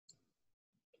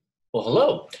Well,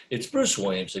 hello, it's Bruce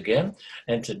Williams again,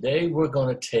 and today we're going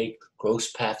to take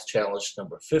Gross Path Challenge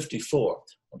number 54.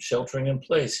 I'm sheltering in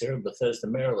place here in Bethesda,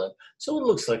 Maryland, so it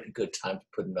looks like a good time to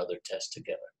put another test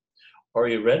together. Are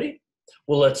you ready?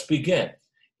 Well, let's begin.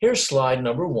 Here's slide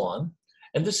number 1,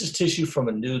 and this is tissue from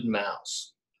a nude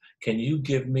mouse. Can you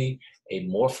give me a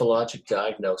morphologic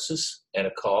diagnosis and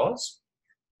a cause?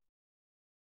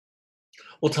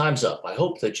 Well, time's up. I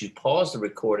hope that you paused the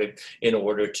recording in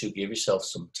order to give yourself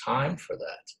some time for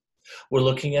that. We're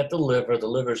looking at the liver. The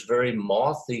liver is very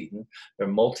moth-eaten. They're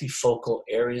multifocal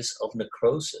areas of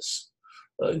necrosis,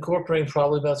 incorporating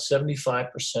probably about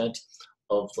 75%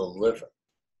 of the liver.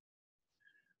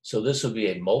 So this would be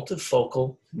a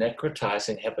multifocal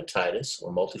necrotizing hepatitis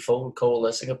or multifocal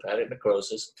coalescing hepatic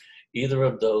necrosis. Either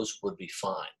of those would be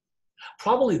fine.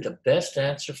 Probably the best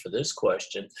answer for this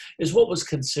question is what was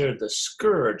considered the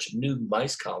scourge of nude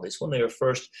mice colonies when they were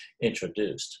first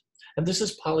introduced. And this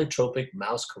is polytropic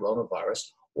mouse coronavirus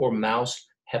or mouse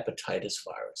hepatitis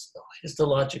virus. The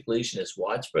histologic lesion is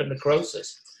widespread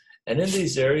necrosis. And in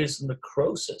these areas of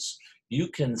necrosis, you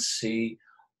can see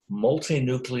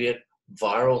multinucleate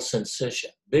viral syncytia.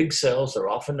 Big cells are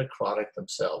often necrotic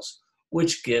themselves,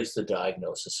 which gives the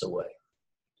diagnosis away.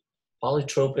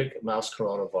 Polytropic mouse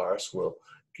coronavirus will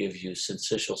give you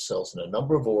syncytial cells in a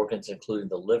number of organs, including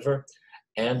the liver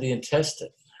and the intestine.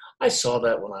 I saw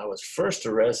that when I was first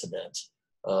a resident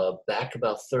back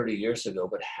about 30 years ago,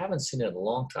 but haven't seen it in a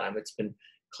long time. It's been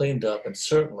cleaned up and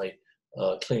certainly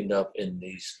cleaned up in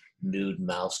these nude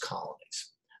mouse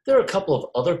colonies. There are a couple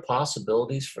of other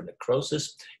possibilities for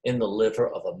necrosis in the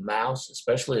liver of a mouse,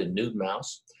 especially a nude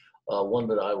mouse. One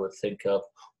that I would think of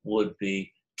would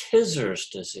be Tizer's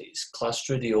disease,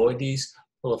 Clostridioides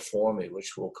piliforme,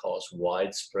 which will cause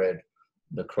widespread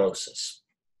necrosis.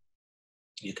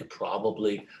 You could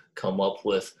probably come up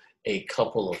with a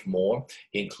couple of more,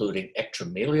 including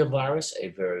ectromelia virus, a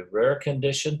very rare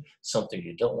condition, something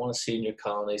you don't want to see in your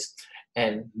colonies,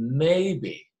 and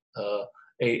maybe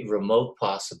a remote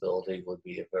possibility would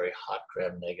be a very hot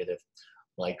gram-negative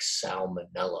like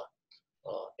salmonella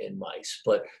in mice.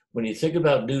 But when you think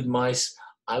about nude mice,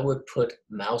 I would put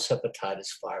mouse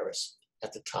hepatitis virus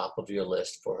at the top of your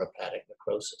list for hepatic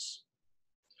necrosis.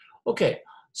 Okay,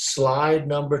 slide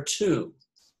number 2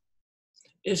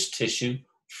 is tissue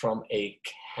from a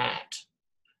cat.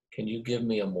 Can you give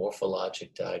me a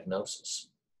morphologic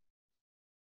diagnosis?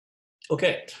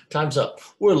 Okay, time's up.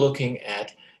 We're looking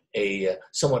at a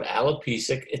somewhat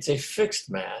alopecia. It's a fixed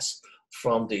mass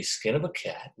from the skin of a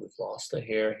cat. We've lost the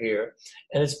hair here,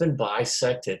 and it's been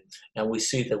bisected. And we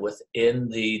see that within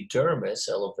the dermis,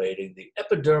 elevating the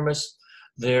epidermis,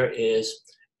 there is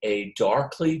a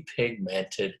darkly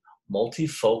pigmented,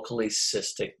 multifocally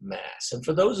cystic mass. And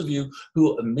for those of you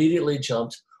who immediately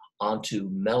jumped onto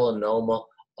melanoma,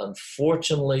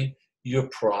 unfortunately, you're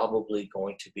probably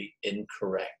going to be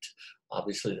incorrect.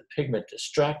 Obviously, the pigment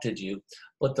distracted you,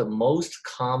 but the most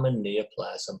common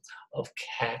neoplasm of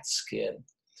cat skin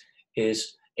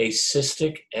is a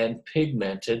cystic and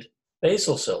pigmented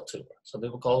basal cell tumor. Some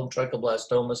people call them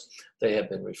trichoblastomas. They have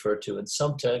been referred to in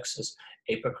some texts as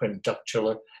apocrine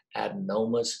ductular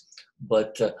adenomas.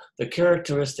 But the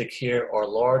characteristic here are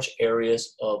large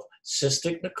areas of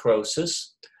cystic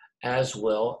necrosis as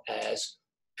well as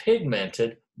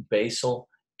pigmented basal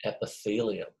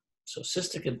epithelium. So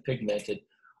cystic and pigmented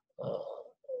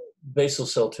basal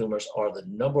cell tumors are the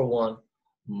 #1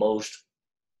 most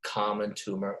common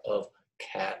tumor of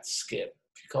cat skin.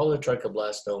 If you call it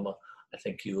trichoblastoma, I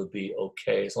think you would be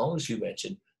okay as long as you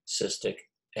mention cystic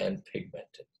and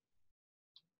pigmented.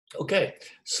 Okay,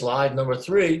 slide number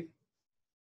 3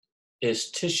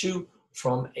 is tissue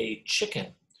from a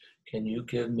chicken. Can you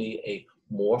give me a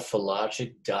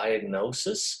morphologic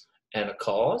diagnosis and a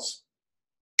cause?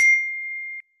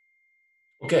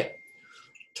 Okay,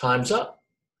 time's up.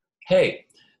 Hey,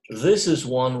 this is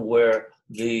one where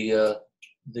the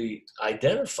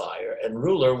identifier and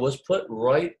ruler was put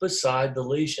right beside the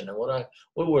lesion. And what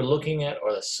we're looking at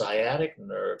are the sciatic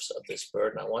nerves of this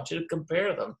bird, and I want you to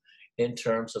compare them in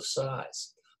terms of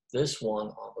size. This one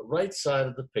on the right side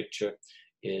of the picture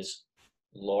is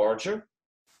larger.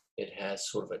 It has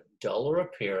sort of a duller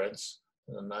appearance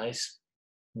and a nice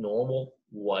normal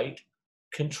white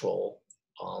control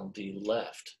on the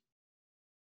left.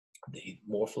 The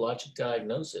morphologic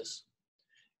diagnosis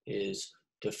is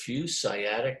diffuse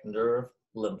sciatic nerve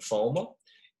lymphoma.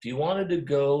 If you wanted to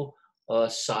go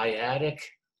sciatic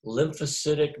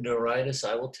lymphocytic neuritis,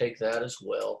 I will take that as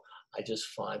well. I just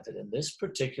find that in this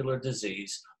particular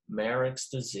disease, Marek's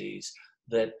disease,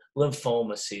 that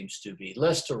lymphoma seems to be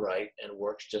less to right and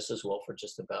works just as well for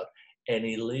just about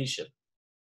any lesion.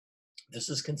 This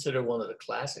is considered one of the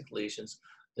classic lesions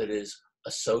that is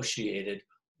associated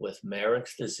with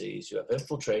Marek's disease. You have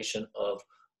infiltration of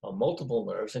multiple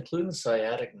nerves, including the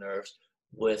sciatic nerves,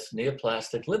 with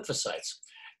neoplastic lymphocytes,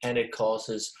 and it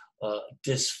causes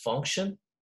dysfunction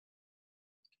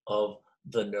of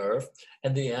the nerve,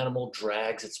 and the animal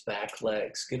drags its back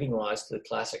legs, giving rise to the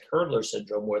classic hurdler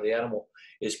syndrome, where the animal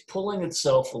is pulling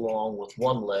itself along with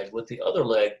one leg, with the other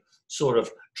leg sort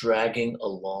of dragging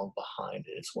along behind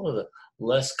it. It's one of the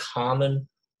less common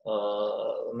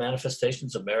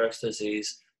manifestations of Marek's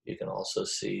disease. You can also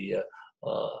see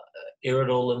iridoid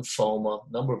lymphoma,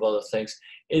 a number of other things.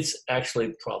 It's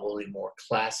actually probably more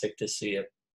classic to see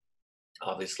it,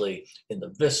 obviously, in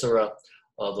the viscera,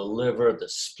 the liver, the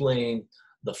spleen,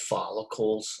 the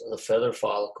follicles, the feather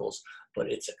follicles,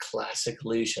 but it's a classic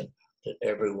lesion that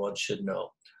everyone should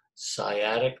know: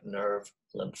 sciatic nerve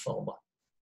lymphoma.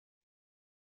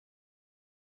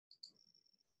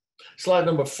 Slide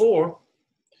number 4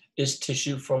 is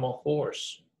tissue from a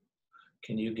horse.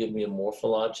 Can you give me a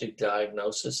morphologic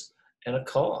diagnosis and a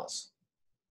cause?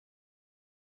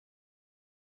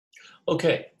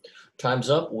 Okay, time's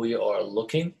up. We are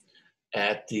looking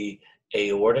at the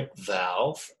aortic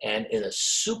valve, and in a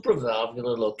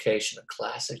supravalvular location, a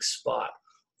classic spot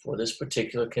for this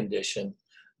particular condition,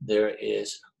 there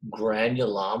is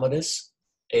granulomatous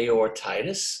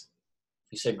aortitis.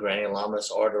 If you said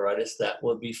granulomatous arteritis, that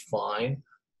would be fine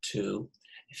too.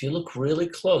 If you look really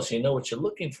close, you know what you're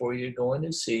looking for. You're going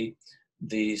to see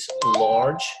these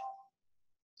large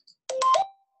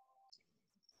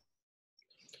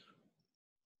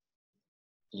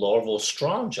larval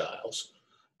strongyles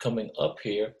coming up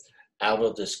here out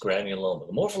of this granuloma.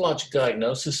 The morphologic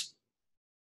diagnosis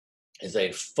is a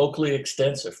focally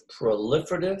extensive,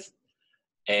 proliferative,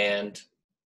 and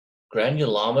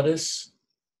granulomatous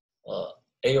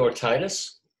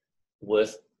aortitis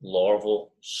with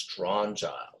larval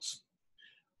strongyles.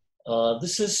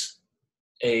 This is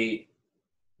a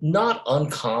not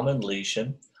uncommon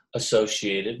lesion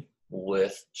associated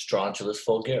with Strongylus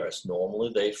vulgaris.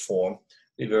 Normally they form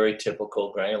the very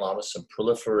typical granulomatous and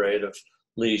proliferative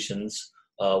lesions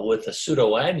with a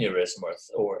pseudoaneurysm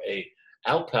or a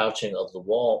outpouching of the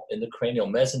wall in the cranial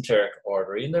mesenteric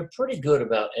artery, and they're pretty good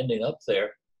about ending up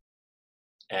there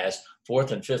as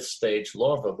 4th and 5th stage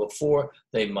larvae before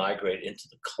they migrate into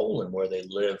the colon, where they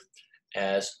live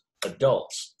as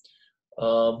adults.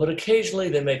 But occasionally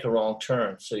they make a wrong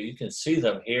turn. So you can see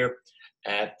them here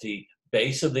at the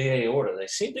base of the aorta. They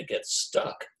seem to get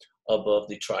stuck above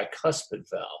the tricuspid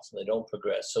valves, and they don't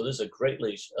progress. So this is a great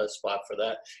spot for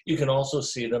that. You can also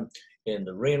see them in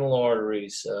the renal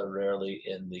arteries, rarely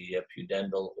in the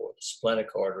pudendal or the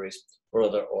splenic arteries or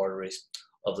other arteries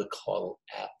of the caudal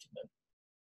abdomen.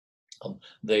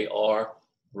 They are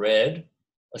red,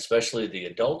 especially the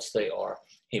adults. They are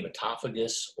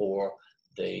hematophagous, or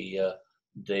they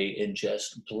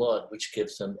ingest blood, which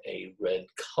gives them a red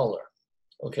color.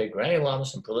 Okay,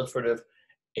 granulomatous and proliferative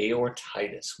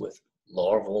aortitis with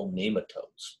larval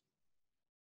nematodes.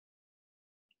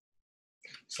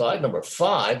 Slide number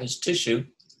 5 is tissue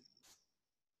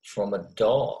from a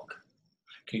dog.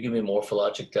 Can you give me a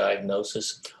morphologic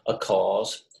diagnosis, a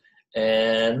cause,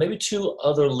 and maybe 2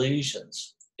 other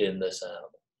lesions in this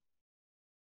animal?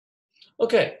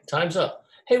 Okay, time's up.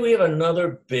 Hey, we have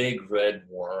another big red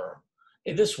worm.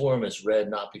 Hey, this worm is red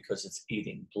not because it's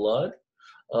eating blood,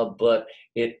 but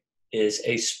it is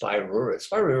a spirurid.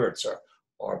 Spirurids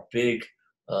are big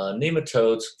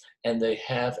nematodes, and they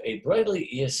have a brightly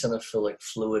eosinophilic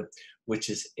fluid, which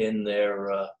is in their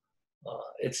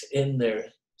it's in their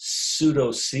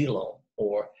pseudocoelom,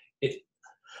 or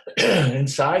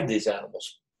inside these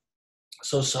animals.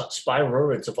 So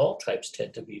spirurids of all types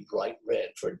tend to be bright red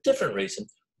for a different reason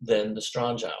than the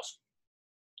strongyles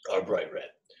are bright red.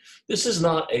 This is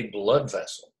not a blood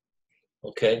vessel,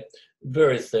 okay?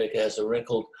 Very thick, has a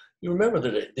wrinkled. You remember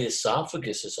that the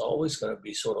esophagus is always going to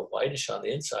be sort of whitish on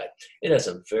the inside. It has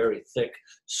a very thick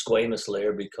squamous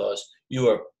layer because you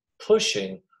are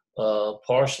pushing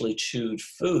partially chewed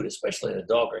food, especially in a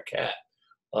dog or cat.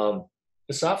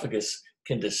 Esophagus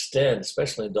can distend,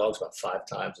 especially in dogs, about 5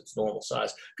 times its normal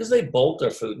size because they bolt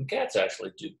their food, and cats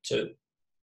actually do too.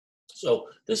 So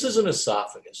this is an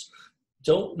esophagus.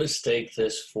 Don't mistake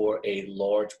this for a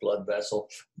large blood vessel.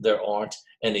 There aren't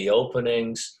any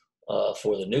openings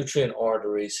for the nutrient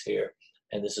arteries here,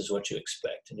 and this is what you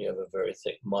expect, and you have a very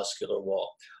thick muscular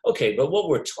wall. Okay, but what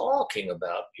we're talking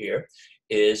about here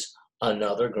is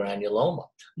another granuloma.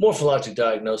 Morphologic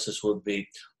diagnosis would be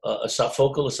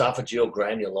focal esophageal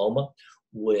granuloma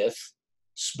with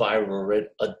spirurid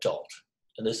adult.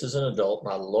 And this is an adult,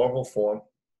 not a larval form.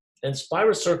 And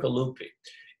Spirocerca lupi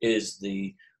is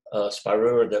the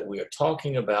spiroa that we are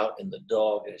talking about in the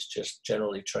dog. It is just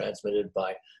generally transmitted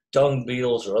by dung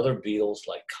beetles or other beetles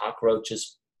like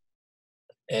cockroaches.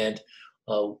 And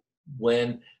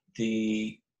when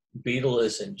the beetle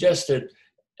is ingested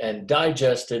and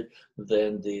digested,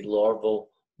 then the larva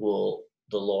will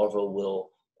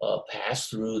pass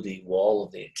through the wall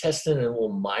of the intestine and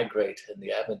will migrate in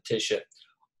the adventitia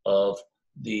of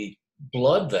the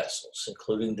blood vessels,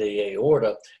 including the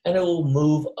aorta, and it will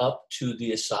move up to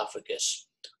the esophagus.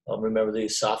 Remember, the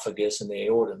esophagus and the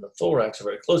aorta and the thorax are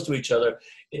very close to each other.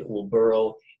 It will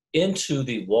burrow into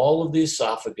the wall of the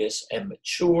esophagus and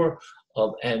mature,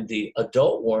 and the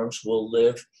adult worms will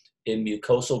live in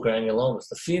mucosal granulomas.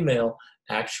 The female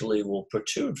actually will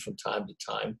protrude from time to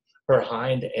time. Her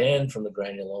hind end from the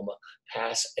granuloma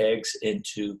pass eggs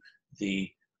into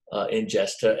the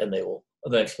ingesta, and they will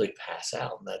eventually pass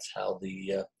out. And that's how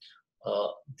the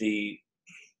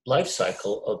life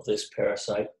cycle of this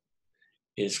parasite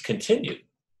is continued.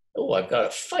 Oh, I've got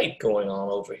a fight going on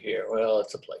over here. Well,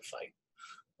 it's a play fight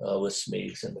with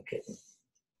Smeegs and the kitten.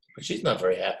 But she's not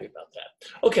very happy about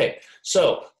that. Okay,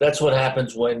 so that's what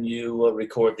happens when you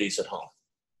record these at home.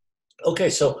 Okay,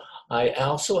 so I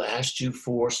also asked you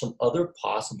for some other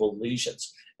possible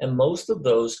lesions, and most of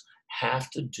those have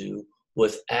to do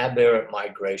with aberrant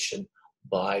migration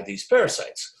by these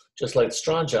parasites. Just like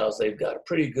strongyles, they've got a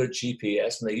pretty good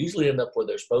GPS, and they usually end up where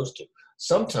they're supposed to.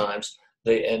 Sometimes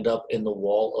they end up in the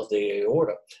wall of the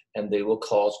aorta, and they will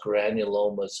cause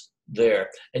granulomas there.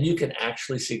 And you can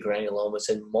actually see granulomas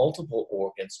in multiple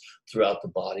organs throughout the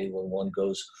body when one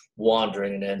goes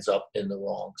wandering and ends up in the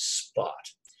wrong spot.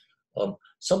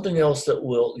 Something else that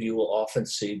you will often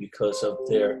see because of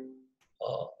their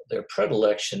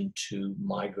predilection to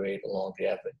migrate along the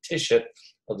adventitia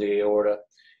of the aorta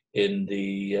in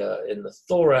the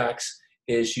thorax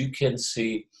is you can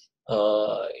see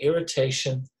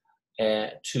irritation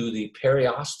to the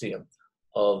periosteum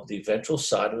of the ventral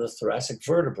side of the thoracic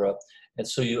vertebra, and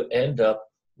so you end up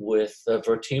with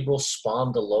vertebral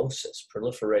spondylosis,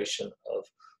 proliferation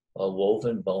of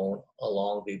woven bone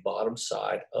along the bottom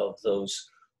side of those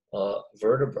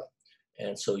vertebrae.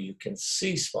 And so you can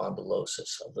see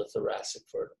spondylosis of the thoracic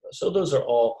vertebra. So those are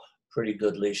all pretty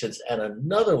good lesions. And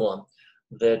another one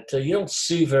that you don't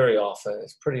see very often,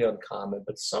 it's pretty uncommon,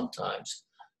 but sometimes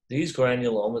these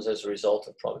granulomas, as a result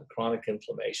of probably chronic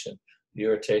inflammation,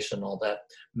 irritation, all that,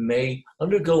 may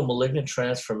undergo malignant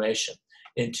transformation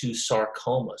into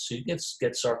sarcoma. So you get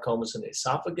sarcomas in the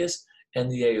esophagus and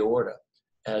the aorta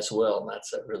as well, and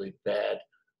that's a really bad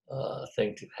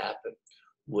thing to happen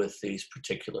with these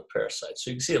particular parasites.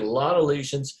 So you can see a lot of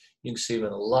lesions, you can see them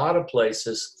in a lot of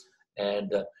places,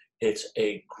 and it's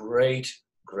a great,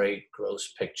 great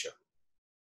gross picture.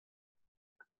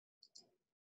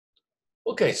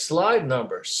 Okay, slide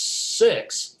number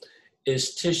 6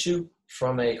 is tissue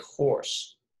from a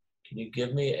horse. Can you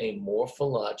give me a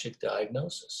morphologic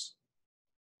diagnosis?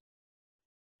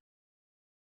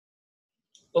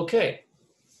 Okay,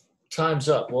 time's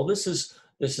up. Well, this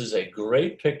is a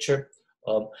great picture.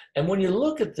 And when you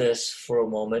look at this for a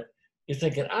moment, you're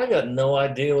thinking, I got no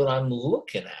idea what I'm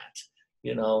looking at.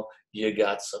 You know, you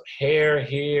got some hair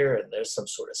here, and there's some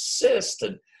sort of cyst,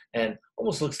 and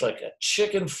almost looks like a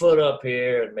chicken foot up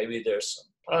here, and maybe there's some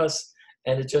pus,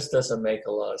 and it just doesn't make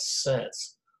a lot of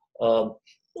sense.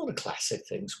 One of the classic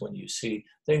things when you see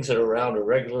things that are round or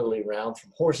regularly round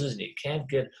from horses and you can't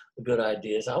get a good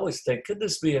idea is I always think, could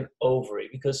this be an ovary?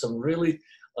 Because some really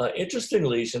interesting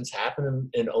lesions happen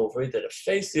in ovary that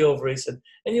efface the ovaries, and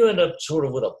you end up sort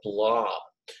of with a blob.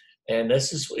 And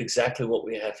this is exactly what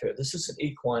we have here. This is an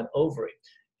equine ovary.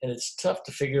 And it's tough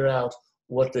to figure out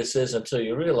what this is until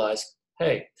you realize,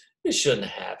 hey, this shouldn't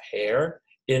have hair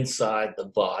inside the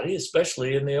body,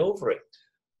 especially in the ovary.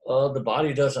 The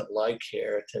body doesn't like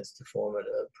hair. It tends to form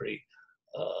a pretty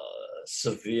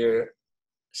severe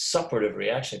suppurative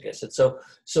reaction against it.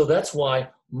 So that's why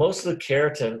most of the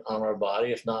keratin on our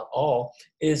body, if not all,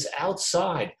 is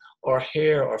outside our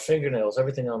hair, our fingernails,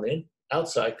 everything on the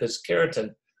outside, because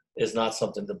keratin is not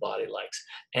something the body likes.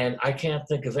 And I can't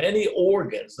think of any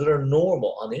organs that are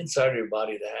normal on the inside of your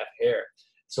body that have hair.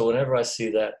 So whenever I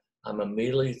see that, I'm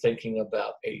immediately thinking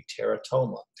about a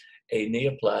teratoma, a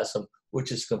neoplasm,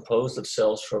 which is composed of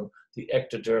cells from the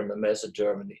ectoderm, the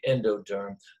mesoderm, and the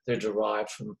endoderm. They're derived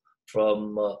from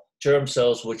germ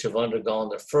cells which have undergone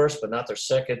their first, but not their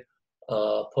second,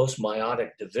 postmeiotic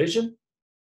division.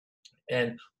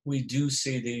 And we do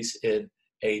see these in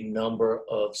a number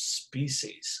of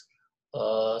species.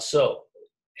 So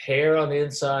hair on the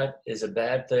inside is a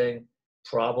bad thing,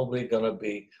 probably going to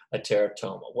be a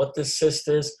teratoma. What this cyst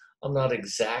is, I'm not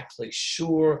exactly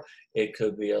sure. It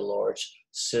could be a large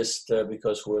cyst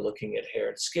because we're looking at hair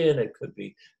and skin. It could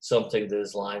be something that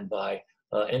is lined by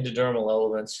endodermal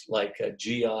elements like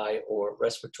GI or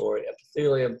respiratory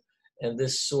epithelium. And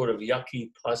this sort of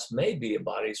yucky pus may be a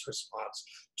body's response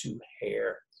to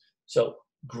hair. So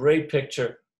great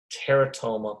picture,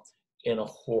 teratoma in a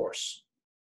horse.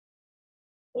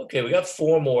 Okay, we got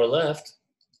 4 more left.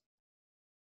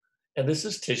 And this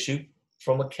is tissue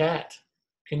from a cat.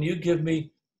 Can you give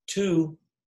me 2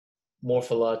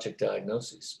 morphologic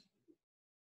diagnoses?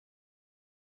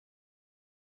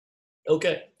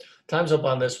 Okay, time's up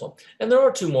on this one. And there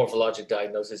are 2 morphologic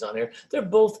diagnoses on here. They're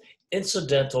both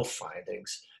incidental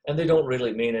findings, and they don't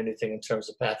really mean anything in terms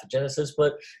of pathogenesis,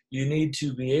 but you need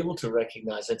to be able to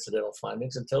recognize incidental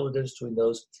findings and tell the difference between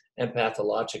those and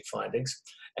pathologic findings.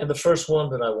 And the first one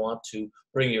that I want to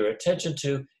bring your attention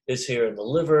to is here in the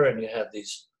liver, and you have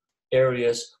these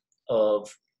areas of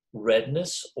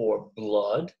redness or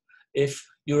blood. If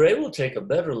you're able to take a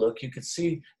better look, you can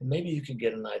see, and maybe you can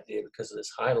get an idea because of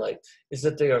this highlight, is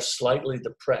that they are slightly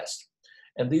depressed.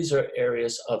 And these are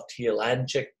areas of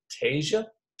telangiectasia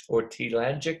or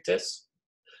telangiectasis.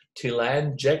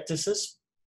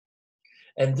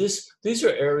 And these are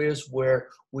areas where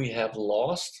we have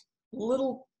lost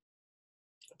little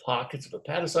pockets of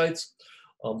hepatocytes.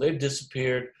 They've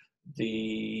disappeared.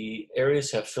 The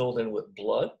areas have filled in with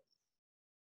blood.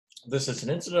 This is an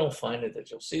incidental finding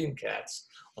that you'll see in cats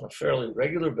on a fairly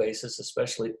regular basis,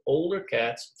 especially older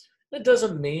cats. That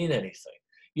doesn't mean anything.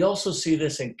 You also see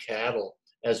this in cattle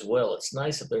as well. It's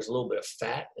nice if there's a little bit of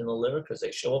fat in the liver because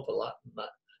they show up a lot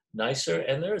nicer,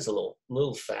 and there is a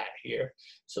little fat here.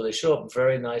 So they show up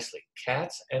very nicely.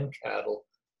 Cats and cattle,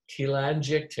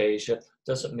 telangiectasia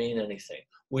doesn't mean anything.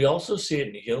 We also see it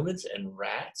in humans and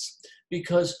rats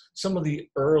because some of the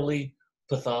early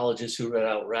pathologists who read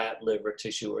out rat liver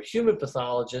tissue or human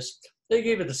pathologists, they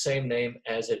gave it the same name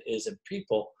as it is in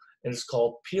people, and it's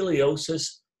called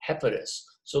Pileosis hepatis.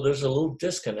 So there's a little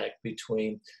disconnect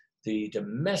between the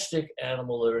domestic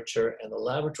animal literature and the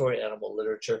laboratory animal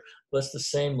literature, but it's the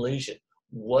same lesion.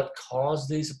 What caused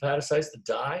these hepatocytes to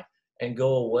die and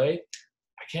go away?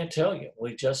 I can't tell you.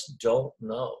 We just don't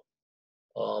know.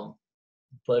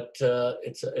 But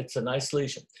it's a nice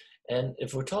lesion. And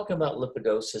if we're talking about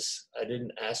lipidosis, I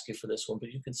didn't ask you for this one,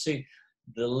 but you can see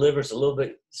the liver's a little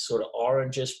bit sort of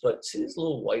orangish, but see these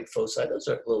little white foci? Those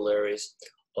are little areas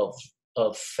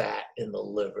of fat in the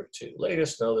liver too. Let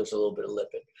us know there's a little bit of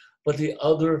lipid. But the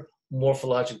other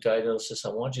morphologic diagnosis I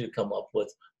want you to come up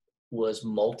with was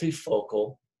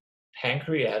multifocal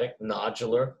pancreatic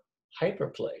nodular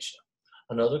hyperplasia.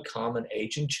 Another common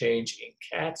aging change in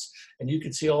cats. And you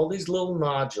can see all these little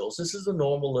nodules. This is the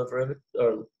normal liver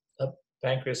or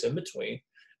pancreas in between,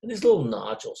 and these little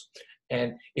nodules.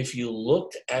 And if you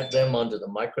looked at them under the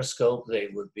microscope, they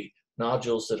would be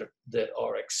nodules that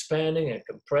are expanding and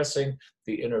compressing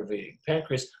the intervening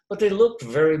pancreas, but they look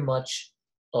very much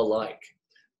alike.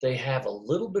 They have a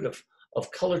little bit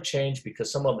of color change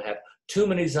because some of them have too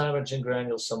many zymogen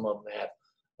granules, some of them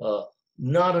have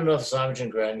not enough zymogen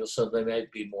granules, so they may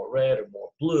be more red or more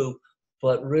blue,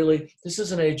 but really this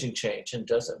is an aging change and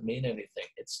doesn't mean anything.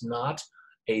 It's not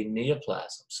a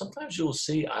neoplasm. Sometimes you will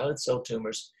see islet cell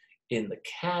tumors in the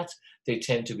cat. They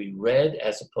tend to be red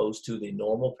as opposed to the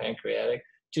normal pancreatic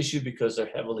tissue because they're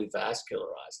heavily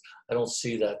vascularized. I don't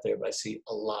see that there, but I see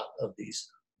a lot of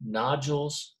these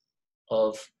nodules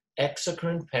of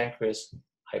exocrine pancreas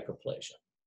hyperplasia.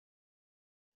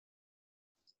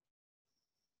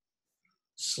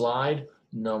 Slide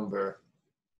number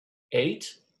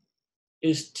 8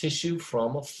 is tissue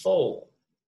from a foal.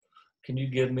 Can you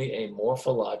give me a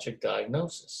morphologic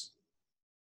diagnosis?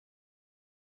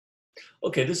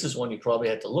 Okay, this is one you probably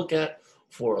had to look at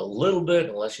for a little bit,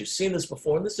 unless you've seen this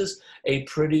before. And this is a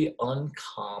pretty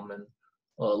uncommon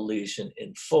lesion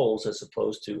in foals as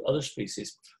opposed to other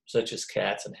species, such as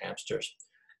cats and hamsters.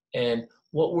 And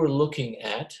what we're looking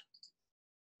at,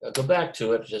 I'll go back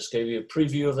to it, just gave you a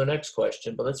preview of the next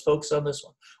question, but let's focus on this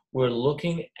one. We're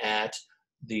looking at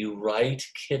the right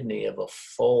kidney of a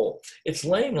foal. It's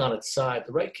laying on its side.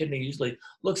 The right kidney usually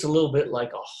looks a little bit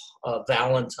like a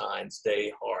Valentine's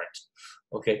Day heart,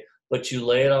 okay? But you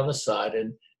lay it on the side,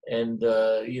 and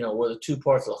you know, where the 2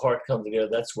 parts of the heart come together,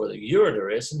 that's where the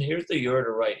ureter is, and here's the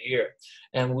ureter right here.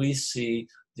 And we see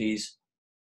these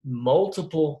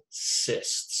multiple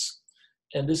cysts.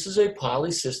 And this is a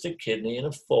polycystic kidney in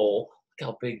a foal. Look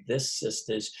how big this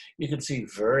cyst is. You can see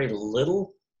very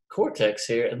little cortex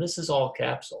here, and this is all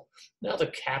capsule. Now the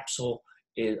capsule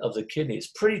of the kidney is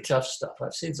pretty tough stuff.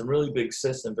 I've seen some really big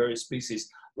cysts in various species.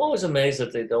 I'm always amazed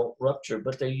that they don't rupture,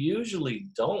 but they usually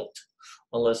don't.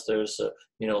 unless there's a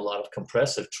lot of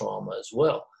compressive trauma as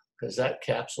well, because that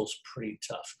capsule's pretty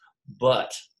tough.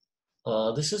 But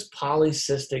this is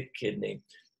polycystic kidney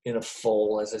in a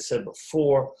foal. As I said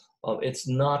before, it's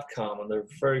not common. There are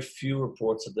very few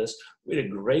reports of this. We had a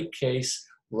great case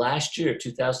last year,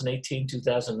 2018,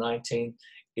 2019,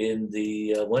 in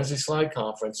the Wednesday Slide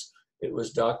Conference. It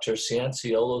was Dr.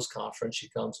 Cianciolo's conference.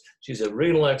 She's a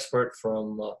renal expert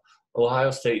from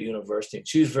Ohio State University. And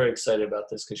she's very excited about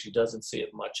this because she doesn't see it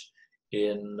much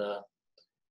in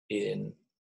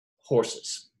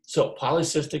horses. So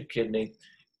polycystic kidney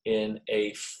in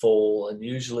a foal, and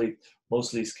usually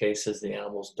most of these cases the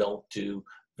animals don't do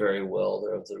very well.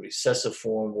 They're of the recessive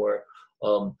form where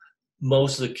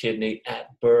most of the kidney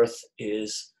at birth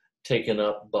is taken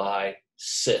up by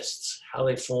cysts. How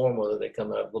they form, whether they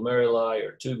come out of glomeruli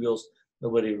or tubules,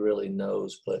 nobody really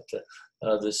knows, but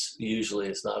this usually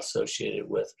is not associated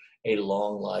with a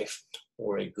long life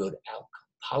or a good outcome.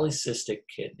 Polycystic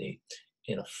kidney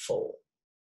in a foal.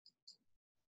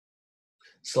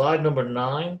 Slide number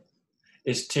 9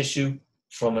 is tissue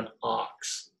from an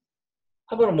ox.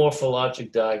 How about a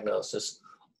morphologic diagnosis,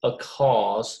 a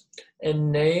cause,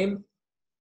 and name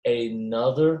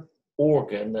another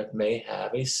organ that may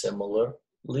have a similar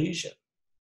lesion?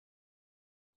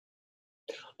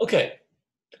 Okay,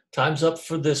 time's up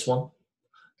for this one.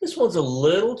 This one's a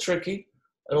little tricky.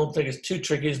 I don't think it's too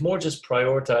tricky. It's more just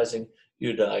prioritizing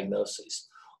your diagnoses.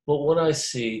 But what I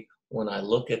see when I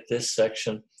look at this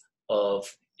section of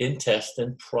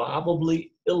intestine,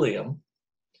 probably ileum,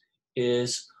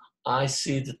 is I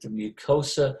see that the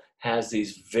mucosa has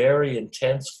these very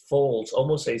intense folds,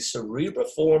 almost a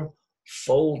cerebriform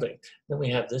folding. Then we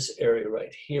have this area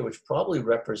right here, which probably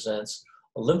represents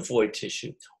a lymphoid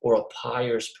tissue or a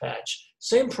Peyer's patch.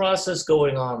 Same process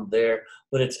going on there,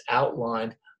 but it's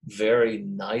outlined very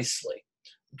nicely.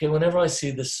 Okay, whenever I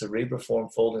see this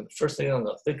cerebriform folding, the first thing I'm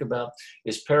going to think about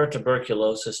is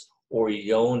paratuberculosis or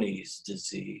Johne's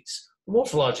disease. The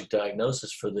morphologic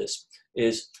diagnosis for this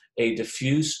is a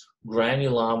diffuse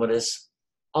granulomatous.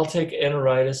 I'll take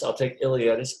enteritis, I'll take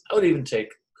ileitis, I would even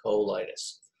take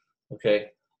colitis. Okay,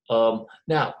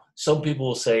 now some people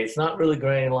will say it's not really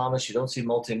granulomatous, you don't see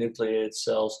multinucleated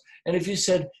cells. And if you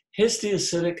said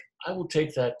histiocytic, I will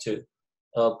take that too.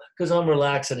 Because I'm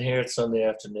relaxing here, it's Sunday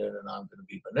afternoon and I'm going to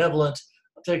be benevolent.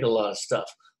 I'll take a lot of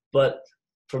stuff. But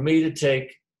for me to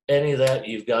take any of that,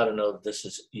 you've got to know that this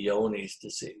is Johne's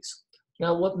disease.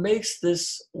 Now, what makes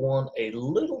this one a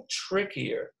little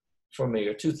trickier for me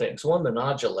are two things. One, the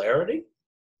nodularity.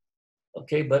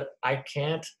 Okay, but I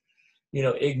can't,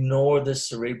 ignore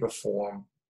this cerebriform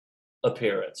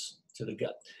appearance to the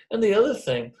gut. And the other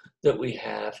thing that we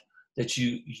have that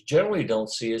you generally don't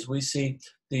see is we see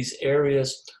these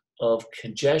areas of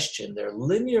congestion. They're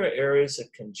linear areas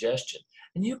of congestion.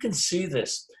 And you can see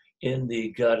this in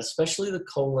the gut, especially the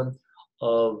colon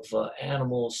of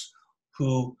animals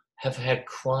who have had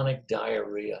chronic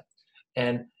diarrhea.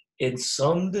 And in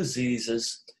some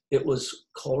diseases, it was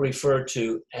referred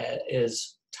to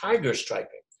as tiger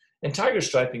striping. And tiger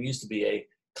striping used to be a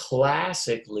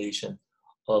classic lesion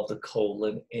of the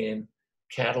colon in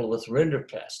cattle with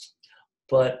rinderpest.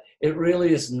 But it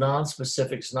really is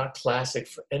nonspecific. It's not classic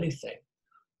for anything.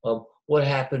 What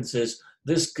happens is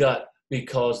this gut,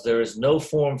 because there is no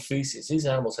form feces, these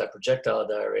animals have projectile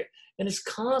diarrhea, and it's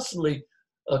constantly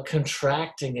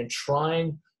contracting and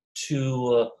trying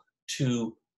to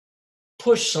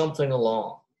push something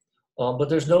along. But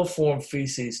there's no form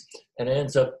feces, and it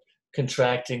ends up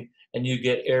contracting, and you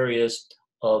get areas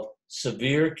of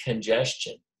severe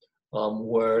congestion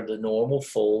where the normal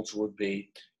folds would be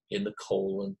in the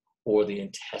colon or the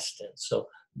intestine. So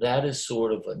that is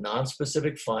sort of a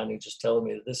nonspecific finding, just telling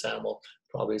me that this animal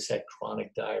probably has had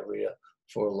chronic diarrhea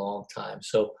for a long time.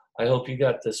 So I hope you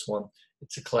got this one.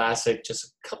 It's a classic, just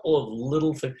a couple of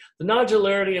little things. The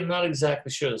nodularity, I'm not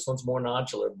exactly sure. This one's more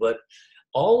nodular, but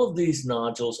all of these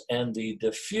nodules and the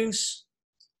diffuse,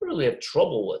 I really have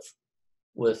trouble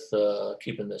with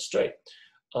keeping this straight.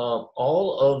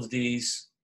 All of these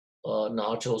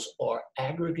nodules are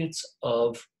aggregates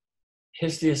of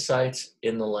histiocytes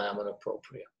in the lamina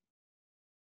propria.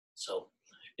 So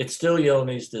it's still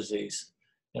Johne's disease,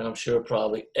 and I'm sure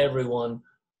probably everyone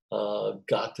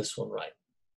got this one right.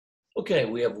 Okay,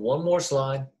 we have one more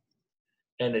slide,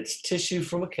 and it's tissue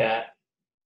from a cat.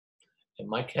 And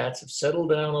my cats have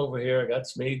settled down over here. I got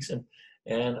Smeeks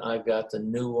and I've got the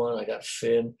new one. I got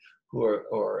Finn, who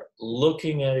are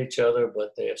looking at each other,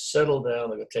 but they have settled down.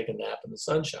 They're going to take a nap in the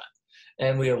sunshine.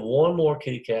 And we have one more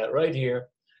kitty cat right here.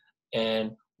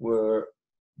 And we're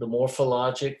the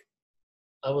morphologic.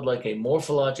 I would like a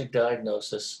morphologic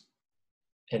diagnosis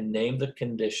and name the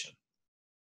condition.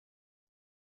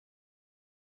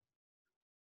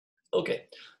 Okay,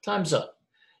 time's up.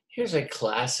 Here's a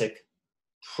classic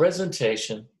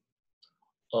presentation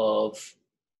of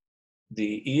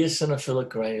the eosinophilic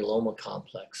granuloma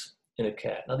complex in a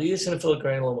cat. Now, the eosinophilic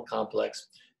granuloma complex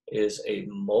is a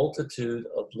multitude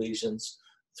of lesions,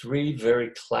 three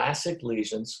very classic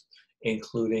lesions,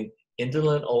 including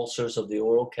indolent ulcers of the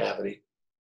oral cavity,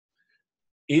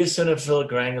 eosinophilic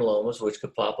granulomas, which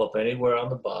could pop up anywhere on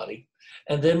the body.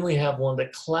 And then we have one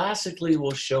that classically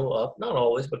will show up, not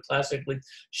always, but classically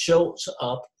shows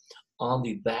up on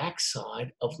the back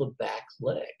side of the back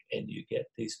leg. And you get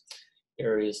these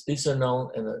areas. These are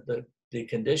known, and the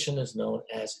condition is known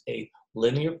as a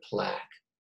linear plaque.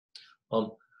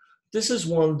 This is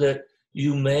one that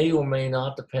you may or may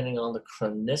not, depending on the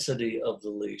chronicity of the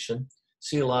lesion,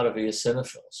 see a lot of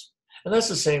eosinophils. And that's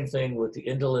the same thing with the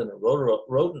indolent and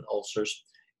rodent ulcers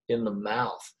in the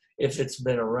mouth. If it's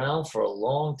been around for a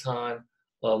long time,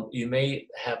 you may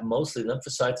have mostly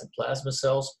lymphocytes and plasma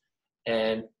cells.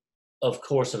 And of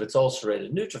course, if it's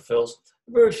ulcerated neutrophils,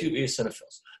 very few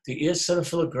eosinophils. The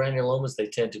eosinophilic granulomas, they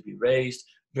tend to be raised,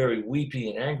 very weepy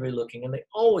and angry looking, and they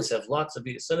always have lots of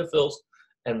eosinophils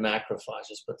and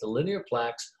macrophages. But the linear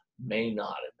plaques may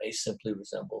not. It may simply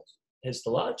resemble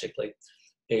histologically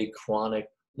a chronic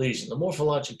lesion. The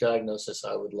morphologic diagnosis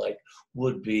I would like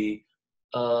would be,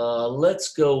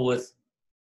 let's go with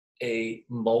a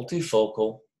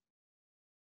multifocal,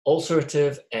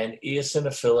 ulcerative, and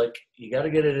eosinophilic. You got to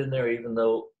get it in there, even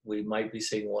though we might be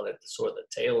seeing one at the sort of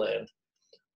the tail end.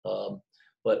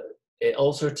 But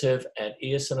ulcerative and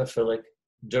eosinophilic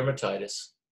dermatitis.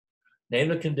 Name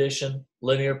the condition,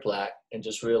 linear plaque, and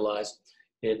just realize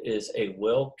it is a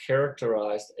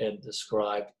well-characterized and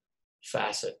described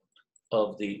facet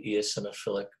of the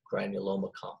eosinophilic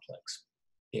granuloma complex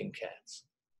in cats.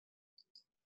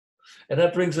 And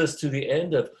that brings us to the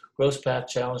end of Gross Path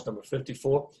Challenge number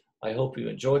 54. I hope you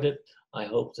enjoyed it. I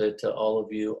hope that all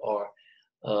of you are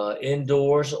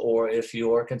indoors, or if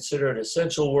you are considered an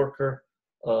essential worker,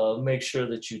 make sure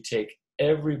that you take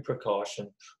every precaution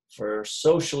for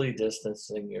socially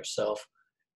distancing yourself,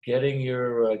 getting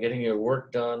your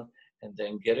work done, and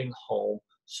then getting home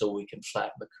so we can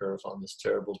flatten the curve on this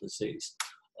terrible disease.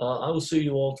 I will see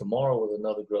you all tomorrow with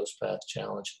another Gross Path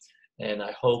Challenge, and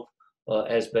I hope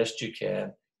as best you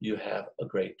can, you have a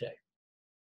great day.